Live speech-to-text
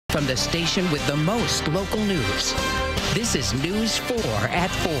from the station with the most local news. This is News 4 at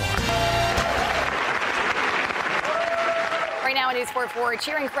 4. Right now on News 4 at 4, a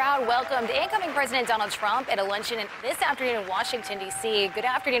cheering crowd welcomed incoming President Donald Trump at a luncheon this afternoon in Washington, D.C. Good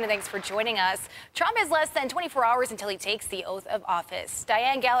afternoon and thanks for joining us. Trump has less than 24 hours until he takes the oath of office.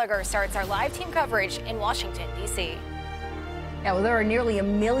 Diane Gallagher starts our live team coverage in Washington, D.C. Yeah, well, there are nearly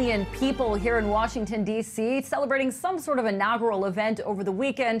 1 million people here in Washington, D.C. celebrating some sort of inaugural event over the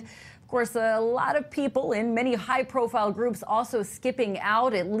weekend. Of course, a lot of people in many high-profile groups also skipping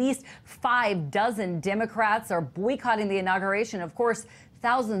out. At least 6 Democrats are boycotting the inauguration. Of course,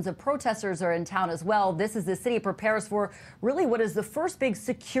 thousands of protesters are in town as well. This as the city prepares for really what is the first big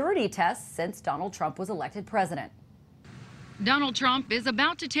security test since Donald Trump was elected president. Donald Trump is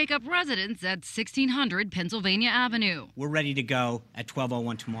about to take up residence at 1600 Pennsylvania Avenue. We're ready to go at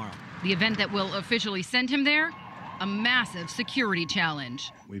 12:01 tomorrow. The event that will officially send him there, a massive security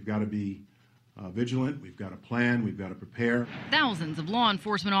challenge. We've got to be vigilant. We've got to plan. We've got to prepare. Thousands of law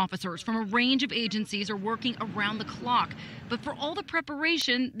enforcement officers from a range of agencies are working around the clock. But for all the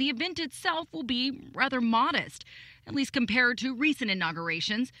preparation, the event itself will be rather modest, at least compared to recent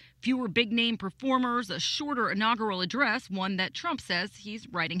inaugurations. Fewer big-name performers, a shorter inaugural address, one that Trump says he's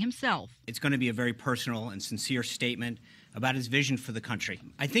writing himself. It's going to be a very personal and sincere statement about his vision for the country.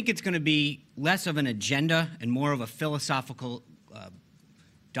 I think it's going to be less of an agenda and more of a philosophical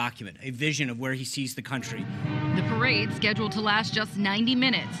document, a vision of where he sees the country. The parade scheduled to last just 90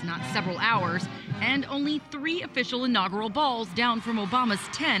 minutes, not several hours, and only 3 official inaugural balls down from Obama's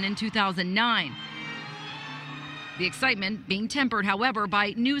 10 in 2009. The excitement being tempered, however,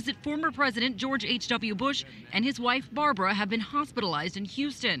 by news that former President George H.W. Bush and his wife Barbara have been hospitalized in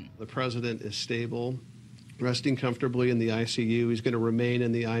Houston. The president is stable, resting comfortably in the ICU. He's going to remain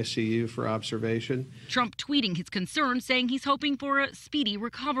in the ICU for observation. Trump tweeting his concerns, saying he's hoping for a speedy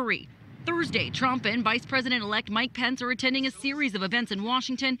recovery. Thursday, Trump and Vice President-elect Mike Pence are attending a series of events in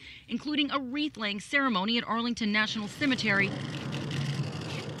Washington, including a wreath-laying ceremony at Arlington National Cemetery.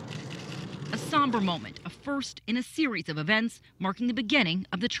 A somber moment, a first in a series of events marking the beginning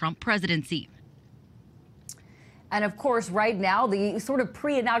of the Trump presidency. And of course, right now, the sort of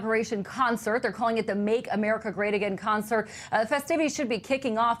pre-inauguration concert, they're calling it the Make America Great Again concert. Festivities should be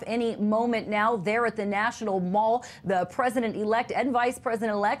kicking off any moment now there at the National Mall. The president-elect and vice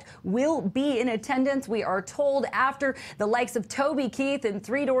president-elect will be in attendance, we are told, after the likes of Toby Keith and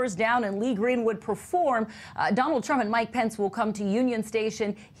Three Doors Down and Lee Greenwood perform. Donald Trump and Mike Pence will come to Union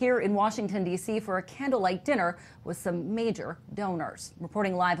Station here in Washington, D.C. for a candlelight dinner with some major donors.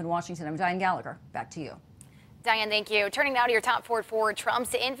 Reporting live in Washington, I'm Diane Gallagher. Back to you. Diane, thank you. Turning now to your top 4 at 4,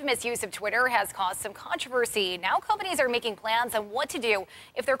 Trump's infamous use of Twitter has caused some controversy. Now companies are making plans on what to do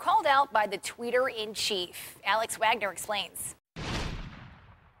if they're called out by the tweeter-in-chief. Alex Wagner explains.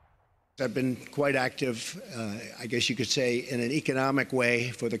 I've been quite active, I guess you could say, in an economic way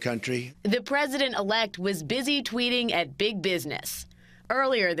for the country. The president-elect was busy tweeting at big business.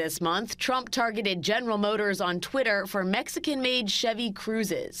 Earlier this month, Trump targeted General Motors on Twitter for Mexican-made Chevy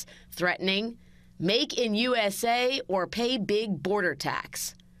Cruzes, threatening, "Make in USA or pay big border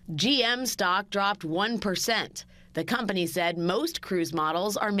tax." GM stock dropped 1%. The company said most Cruze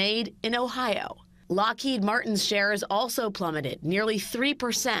models are made in Ohio. Lockheed Martin's shares also plummeted nearly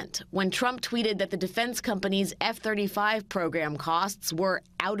 3% when Trump tweeted that the defense company's F-35 program costs were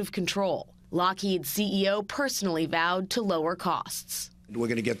out of control. Lockheed's CEO personally vowed to lower costs. We're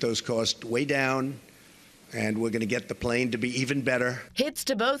going to get those costs way down, and we're going to get the plane to be even better. Hits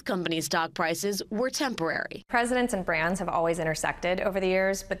to both companies' stock prices were temporary. Presidents and brands have always intersected over the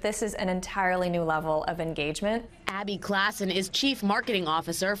years, but this is an entirely new level of engagement. Abby Klassen is Chief Marketing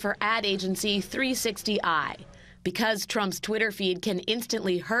Officer for ad agency 360i. Because Trump's Twitter feed can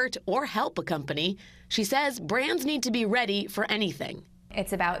instantly hurt or help a company, she says brands need to be ready for anything.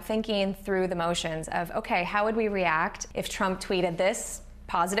 It's about thinking through the motions of, okay, how would we react if Trump tweeted this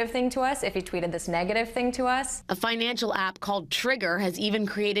positive thing to us, if he tweeted this negative thing to us. A financial app called Trigger has even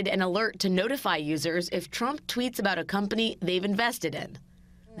created an alert to notify users if Trump tweets about a company they've invested in.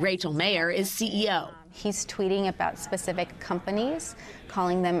 Rachel Mayer is CEO. He's tweeting about specific companies,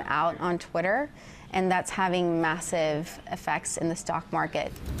 calling them out on Twitter, and that's having massive effects in the stock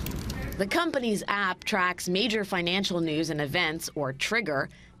market. The company's app tracks major financial news and events, or Trigger,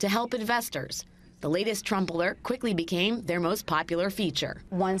 to help investors. The latest Trump alert quickly became their most popular feature.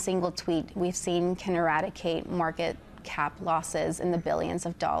 One single tweet we've seen can eradicate market cap losses in the billions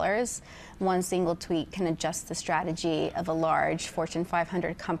of dollars. One single tweet can adjust the strategy of a large Fortune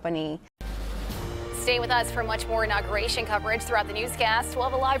 500 company. Stay with us for much more inauguration coverage throughout the newscast. We'll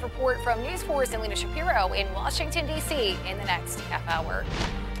have a live report from News 4's Alina Shapiro in Washington, D.C. in the next half hour.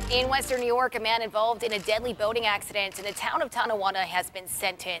 In Western New York, a man involved in a deadly boating accident in the town of Tonawanda has been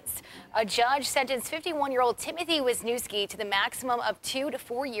sentenced. A judge sentenced 51-year-old Timothy Wisniewski to the maximum of 2 to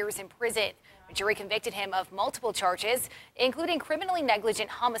 4 years in prison. The jury convicted him of multiple charges, including criminally negligent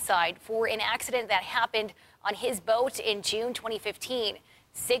homicide for an accident that happened on his boat in June 2015.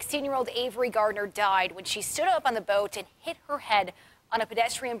 16-year-old Avery Gardner died when she stood up on the boat and hit her head on a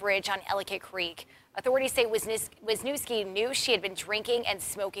pedestrian bridge on Ellicott Creek. Authorities say Wisniewski knew she had been drinking and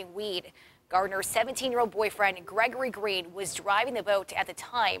smoking weed. Gardner's 17-year-old boyfriend, Gregory Green, was driving the boat at the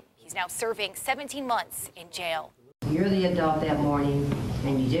time. He's now serving 17 months in jail. You're the adult that morning,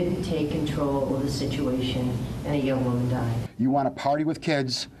 and you didn't take control of the situation, and a young woman died. You want to party with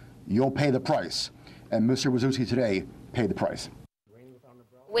kids, you'll pay the price. And Mr. Wisniewski today paid the price.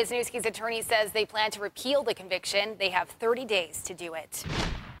 Wisniewski's attorney says they plan to repeal the conviction. They have 30 days to do it.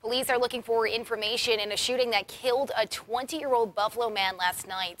 Police are looking for information in a shooting that killed a 20-year-old Buffalo man last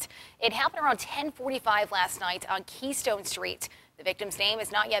night. It happened around 10:45 last night on Keystone Street. The victim's name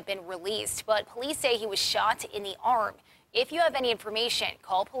has not yet been released, but police say he was shot in the arm. If you have any information,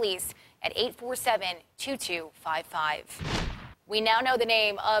 call police at 847-2255. We now know the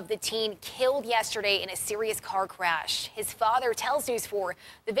name of the teen killed yesterday in a serious car crash. His father tells News 4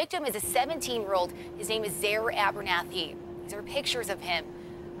 the victim is a 17-year-old. His name is Zaire Abernathy. These are pictures of him.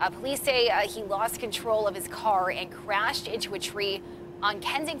 Police say he lost control of his car and crashed into a tree on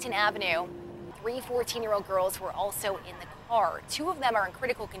Kensington Avenue. 3 14-year-old girls were also in the car. 2 of them are in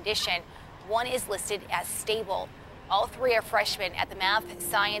critical condition. 1 is listed as stable. All 3 are freshmen at the Math,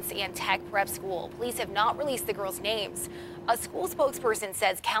 Science, and Tech Prep School. Police have not released the girls' names. A school spokesperson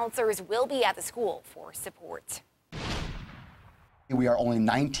says counselors will be at the school for support. We are only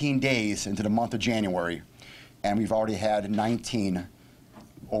 19 days into the month of January, and we've already had 19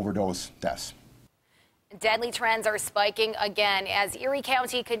 overdose deaths. Deadly trends are spiking again as Erie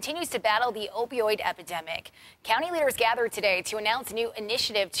County continues to battle the opioid epidemic. County leaders gathered today to announce a new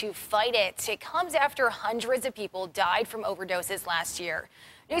initiative to fight it. It comes after hundreds of people died from overdoses last year.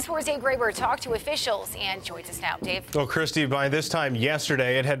 News 4's Dave Graber talked to officials and joins us now. Dave. Well, Christy, by this time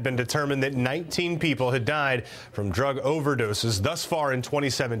yesterday, it had been determined that 19 people had died from drug overdoses thus far in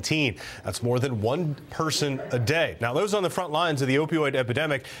 2017. That's more than 1 person a day. Now, those on the front lines of the opioid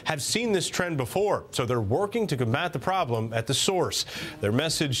epidemic have seen this trend before, so they're working to combat the problem at the source. Their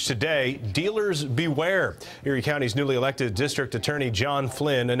message today, dealers beware. Erie County's newly elected District Attorney John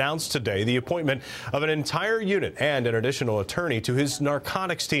Flynn announced today the appointment of an entire unit and an additional attorney to his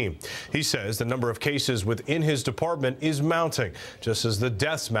narcotics team. He says the number of cases within his department is mounting, just as the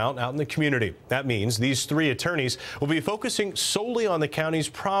deaths mount out in the community. That means these 3 attorneys will be focusing solely on the county's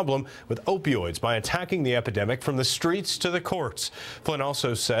problem with opioids by attacking the epidemic from the streets to the courts. Flynn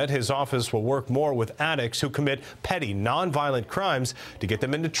also said his office will work more with addicts who commit petty, nonviolent crimes to get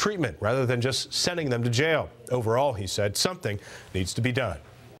them into treatment rather than just sending them to jail. Overall, he said, something needs to be done.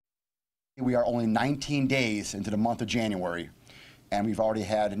 We are only 19 days into the month of January, and we've already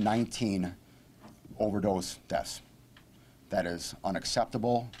had 19 overdose deaths. That is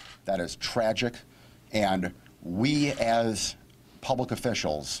unacceptable. That is tragic. And we as public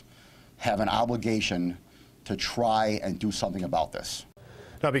officials have an obligation to try and do something about this.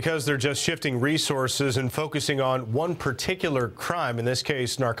 Now, because they're just shifting resources and focusing on one particular crime, in this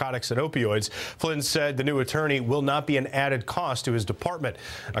case, narcotics and opioids, Flynn said the new attorney will not be an added cost to his department.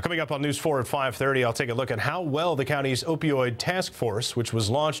 Now, coming up on News 4 at 5:30, I'll take a look at how well the county's opioid task force, which was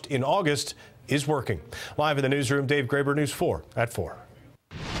launched in August, is working. Live in the newsroom, Dave Graber, News 4 at 4.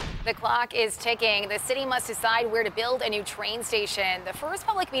 The clock is ticking. The city must decide where to build a new train station. The first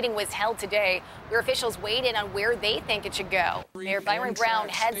public meeting was held today, where officials weighed in on where they think it should go. Mayor Byron Brown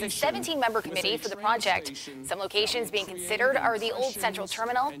heads a 17-member committee for the project. Some locations being considered are the old Central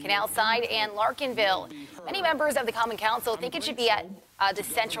Terminal, Canal Side, and Larkinville. Many members of the Common Council think it should be at the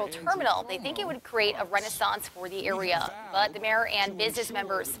Central Terminal. They think it would create a renaissance for the area. But the mayor and business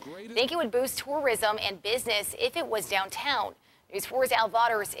members think it would boost tourism and business if it was downtown. News 4's Al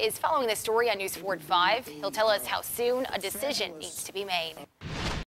Vauders is following this story on News 4 at 5. He'll tell us how soon a decision needs to be made.